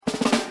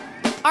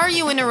Are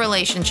you in a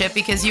relationship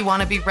because you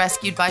want to be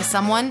rescued by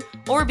someone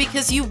or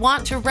because you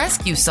want to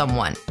rescue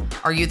someone?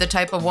 Are you the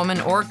type of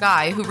woman or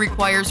guy who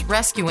requires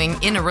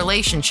rescuing in a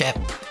relationship?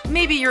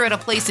 Maybe you're at a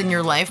place in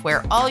your life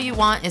where all you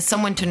want is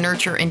someone to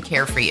nurture and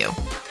care for you.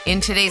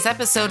 In today's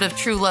episode of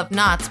True Love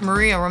Knots,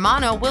 Maria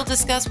Romano will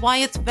discuss why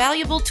it's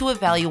valuable to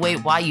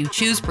evaluate why you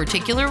choose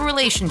particular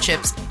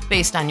relationships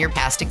based on your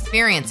past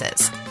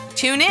experiences.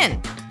 Tune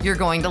in. You're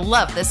going to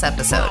love this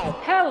episode.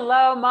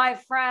 Hello, my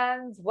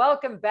friends.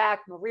 Welcome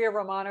back. Maria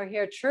Romano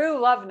here, True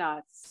Love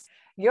Knots,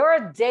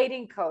 your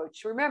dating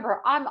coach.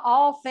 Remember, I'm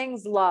all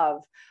things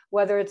love,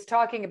 whether it's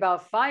talking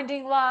about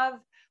finding love,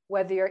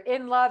 whether you're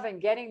in love and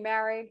getting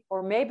married,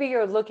 or maybe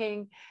you're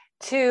looking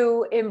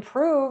to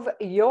improve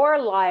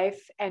your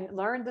life and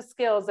learn the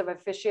skills of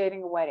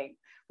officiating a wedding.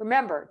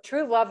 Remember,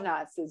 True Love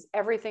Knots is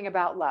everything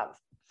about love.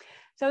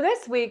 So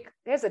this week,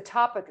 there's a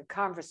topic of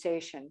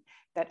conversation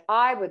that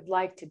I would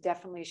like to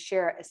definitely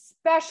share,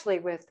 especially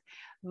with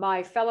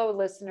my fellow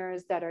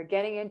listeners that are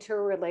getting into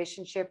a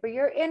relationship or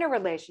you're in a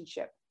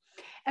relationship.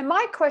 And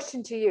my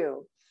question to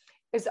you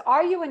is,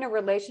 are you in a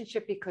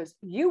relationship because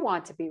you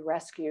want to be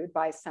rescued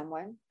by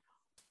someone?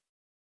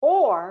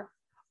 Or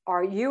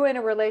are you in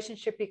a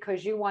relationship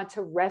because you want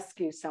to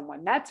rescue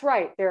someone? That's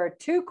right. There are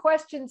two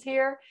questions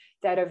here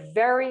that are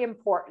very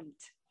important.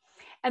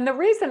 And the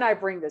reason I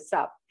bring this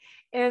up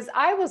is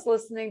I was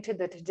listening to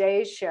the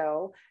Today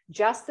Show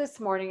just this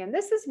morning, and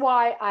this is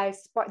why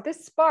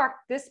this sparked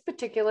this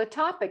particular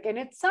topic, and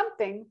it's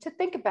something to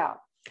think about.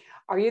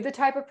 Are you the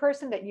type of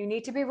person that you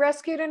need to be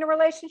rescued in a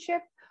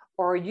relationship,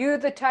 or are you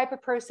the type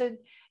of person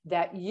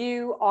that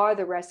you are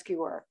the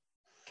rescuer?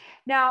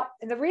 Now,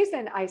 and the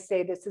reason I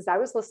say this is I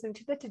was listening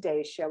to the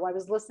Today Show. I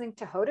was listening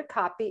to Hoda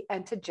Kotb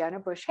and to Jenna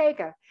Bush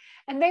Hager,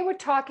 and they were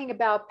talking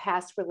about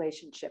past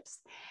relationships.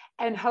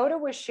 And Hoda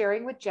was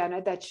sharing with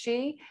Jenna that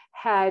she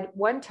had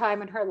one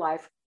time in her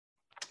life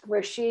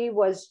where she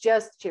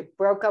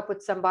broke up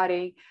with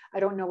somebody. I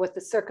don't know what the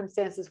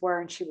circumstances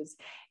were. And she was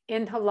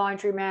in her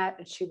laundromat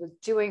and she was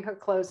doing her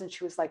clothes and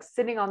she was like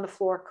sitting on the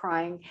floor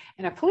crying.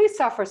 And a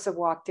police officer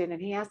walked in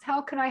and he asked,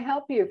 "How can I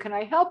help you? Can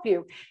I help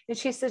you?" And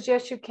she says,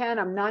 "Yes, you can.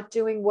 I'm not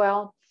doing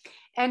well."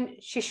 And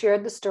she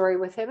shared the story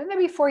with him. And then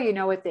before you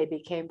know it, they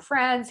became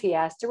friends. He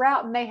asked her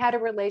out and they had a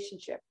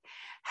relationship.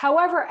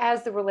 However,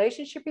 as the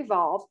relationship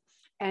evolved,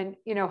 and,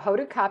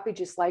 Hoda Kotb,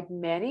 just like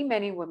many,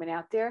 many women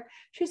out there,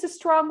 she's a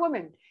strong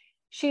woman.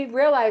 She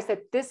realized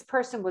that this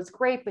person was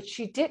great, but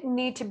she didn't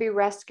need to be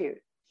rescued.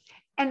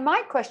 And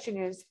my question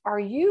is, are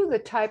you the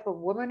type of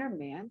woman or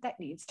man that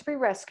needs to be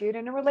rescued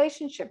in a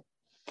relationship?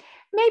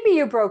 Maybe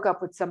you broke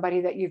up with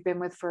somebody that you've been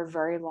with for a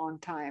very long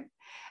time.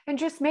 And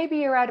just maybe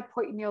you're at a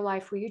point in your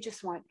life where you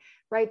just want,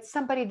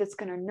 somebody that's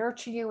going to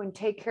nurture you and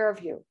take care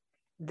of you.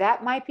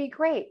 That might be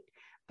great.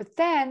 But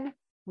then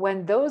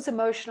when those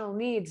emotional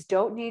needs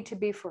don't need to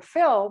be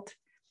fulfilled,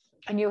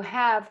 and you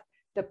have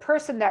the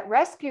person that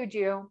rescued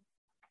you,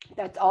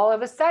 that's all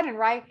of a sudden,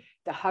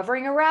 they're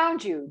hovering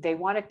around you. They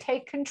want to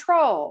take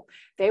control.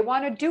 They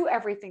want to do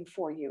everything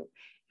for you.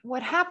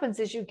 What happens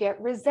is you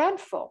get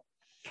resentful.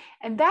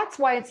 And that's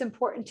why it's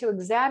important to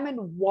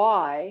examine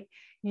why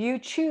you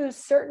choose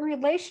certain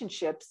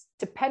relationships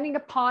depending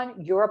upon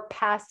your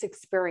past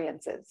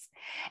experiences.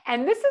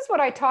 And this is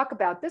what I talk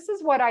about. This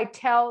is what I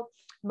tell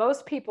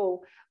most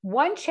people.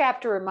 One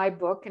chapter in my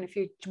book, and if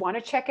you want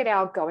to check it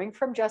out, Going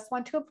from Just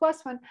One to a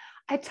Plus One,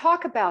 I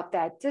talk about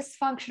that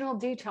dysfunctional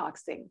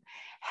detoxing,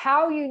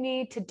 how you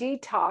need to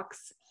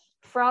detox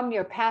from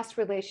your past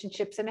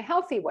relationships in a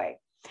healthy way.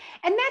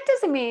 And that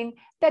doesn't mean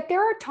that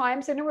there are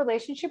times in a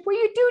relationship where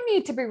you do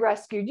need to be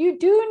rescued. You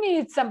do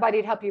need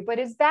somebody to help you. But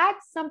is that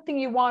something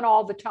you want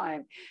all the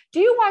time? Do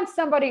you want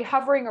somebody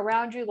hovering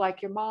around you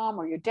like your mom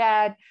or your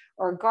dad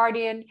or a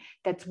guardian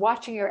that's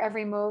watching your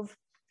every move?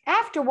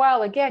 After a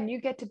while, again,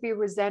 you get to be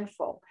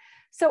resentful.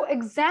 So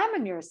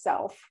examine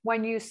yourself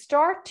when you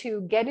start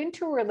to get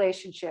into a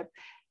relationship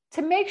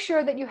to make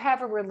sure that you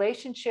have a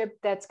relationship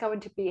that's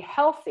going to be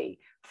healthy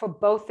for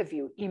both of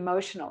you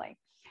emotionally.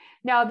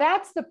 Now,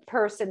 that's the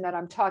person that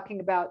I'm talking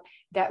about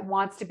that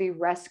wants to be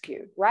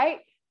rescued,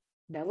 right?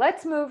 Now,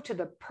 let's move to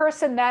the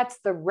person that's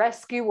the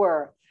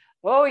rescuer.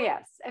 Oh,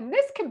 yes. And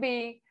this can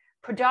be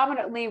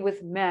predominantly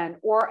with men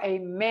or a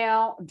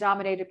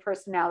male-dominated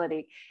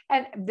personality.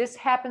 And this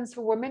happens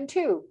for women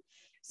too.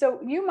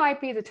 So you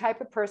might be the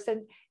type of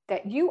person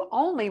that you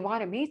only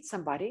want to meet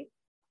somebody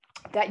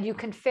that you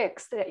can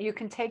fix, that you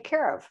can take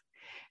care of,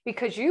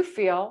 because you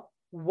feel,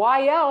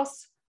 why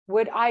else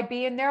would I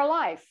be in their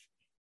life?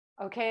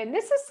 Okay, and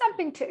this is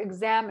something to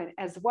examine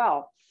as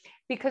well,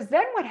 because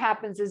then what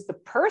happens is the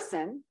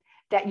person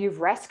that you've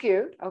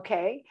rescued,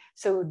 okay,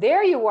 so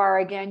there you are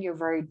again, you're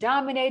very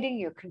dominating,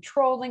 you're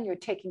controlling, you're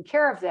taking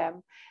care of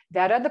them.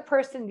 That other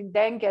person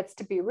then gets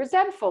to be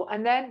resentful.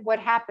 And then what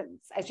happens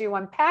as you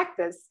unpack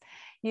this,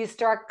 you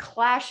start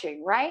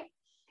clashing, right?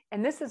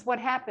 And this is what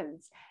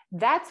happens.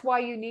 That's why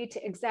you need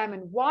to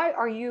examine, why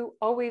are you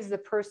always the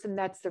person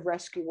that's the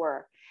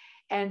rescuer?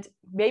 And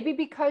maybe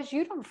because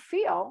you don't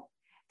feel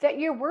that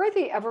you're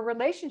worthy of a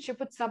relationship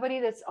with somebody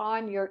that's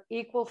on your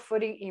equal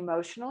footing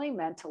emotionally,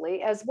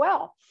 mentally as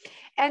well.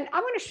 And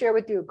I'm going to share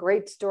with you a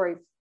great story.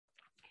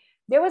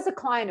 There was a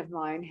client of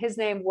mine, his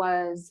name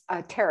was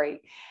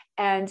Terry,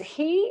 and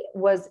he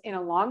was in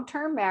a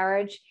long-term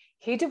marriage.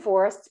 He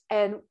divorced.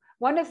 And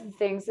one of the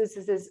things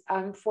is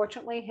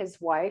unfortunately, his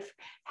wife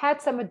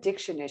had some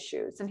addiction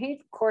issues. And he,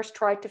 of course,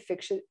 tried to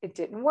fix it. It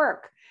didn't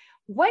work.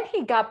 When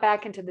he got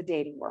back into the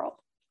dating world,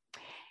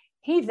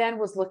 he then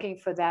was looking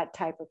for that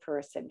type of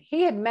person.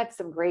 He had met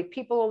some great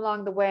people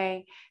along the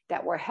way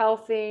that were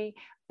healthy,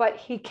 but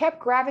he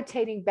kept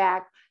gravitating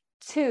back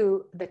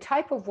to the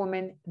type of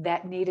woman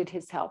that needed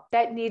his help,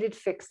 that needed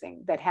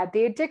fixing, that had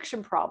the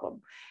addiction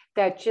problem,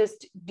 that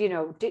just,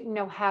 didn't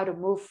know how to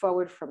move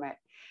forward from it.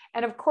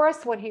 And of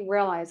course, when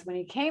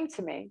he came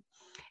to me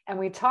and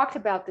we talked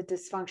about the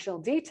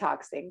dysfunctional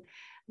detoxing,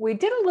 we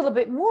did a little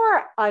bit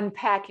more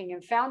unpacking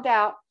and found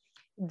out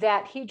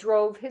that he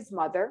drove his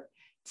mother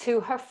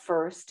to her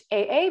first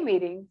AA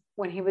meeting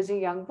when he was a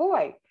young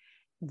boy.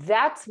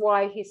 That's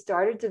why he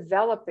started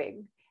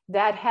developing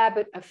that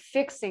habit of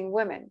fixing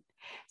women.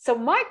 So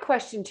my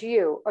question to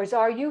you is,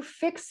 are you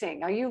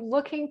fixing? Are you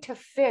looking to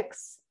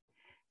fix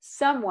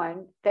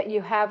someone that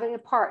you have in a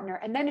partner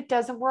and then it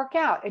doesn't work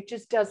out? It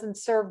just doesn't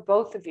serve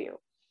both of you.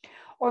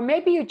 Or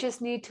maybe you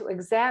just need to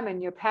examine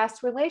your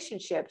past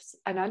relationships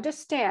and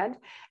understand,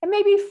 and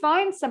maybe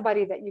find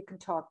somebody that you can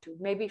talk to.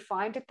 Maybe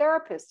find a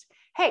therapist.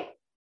 Hey,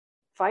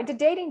 find a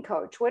dating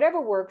coach,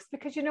 whatever works,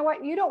 because you know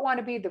what? You don't want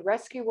to be the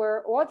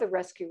rescuer or the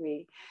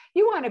rescuee.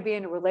 You want to be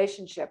in a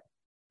relationship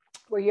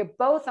where you're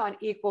both on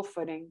equal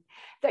footing,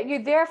 that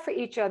you're there for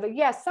each other.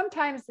 Yes,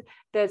 sometimes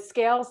the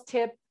scales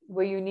tip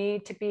where you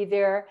need to be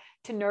there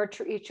to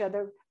nurture each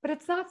other, but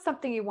it's not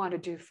something you want to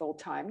do full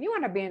time. You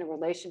want to be in a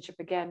relationship,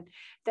 again,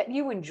 that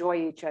you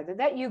enjoy each other,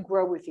 that you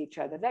grow with each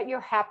other, that you're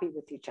happy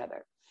with each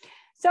other.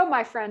 So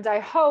my friends, I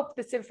hope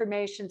this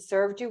information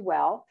served you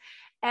well.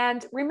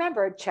 And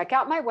remember, check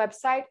out my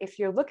website. If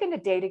you're looking to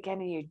date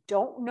again and you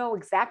don't know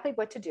exactly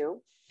what to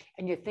do,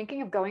 and you're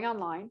thinking of going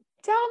online,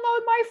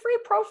 download my free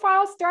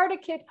profile starter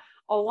kit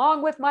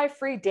along with my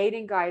free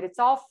dating guide. It's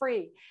all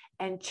free.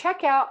 And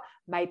check out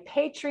my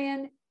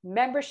Patreon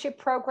membership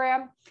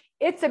program.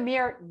 It's a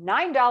mere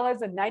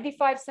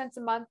 $9.95 a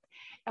month.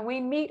 And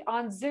we meet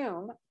on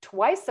Zoom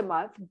twice a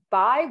month,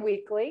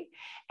 bi-weekly,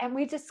 and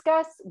we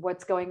discuss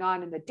what's going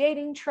on in the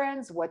dating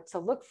trends, what to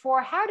look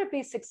for, how to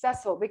be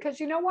successful. Because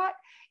you know what?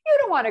 You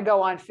don't want to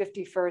go on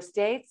 50 first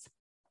dates.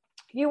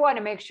 You want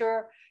to make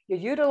sure you're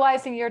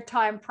utilizing your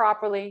time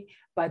properly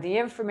by the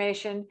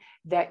information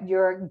that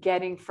you're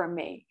getting from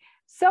me.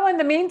 So in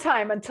the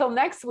meantime, until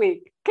next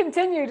week,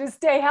 continue to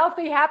stay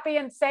healthy, happy,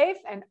 and safe,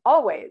 and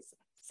always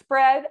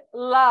spread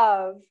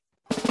love.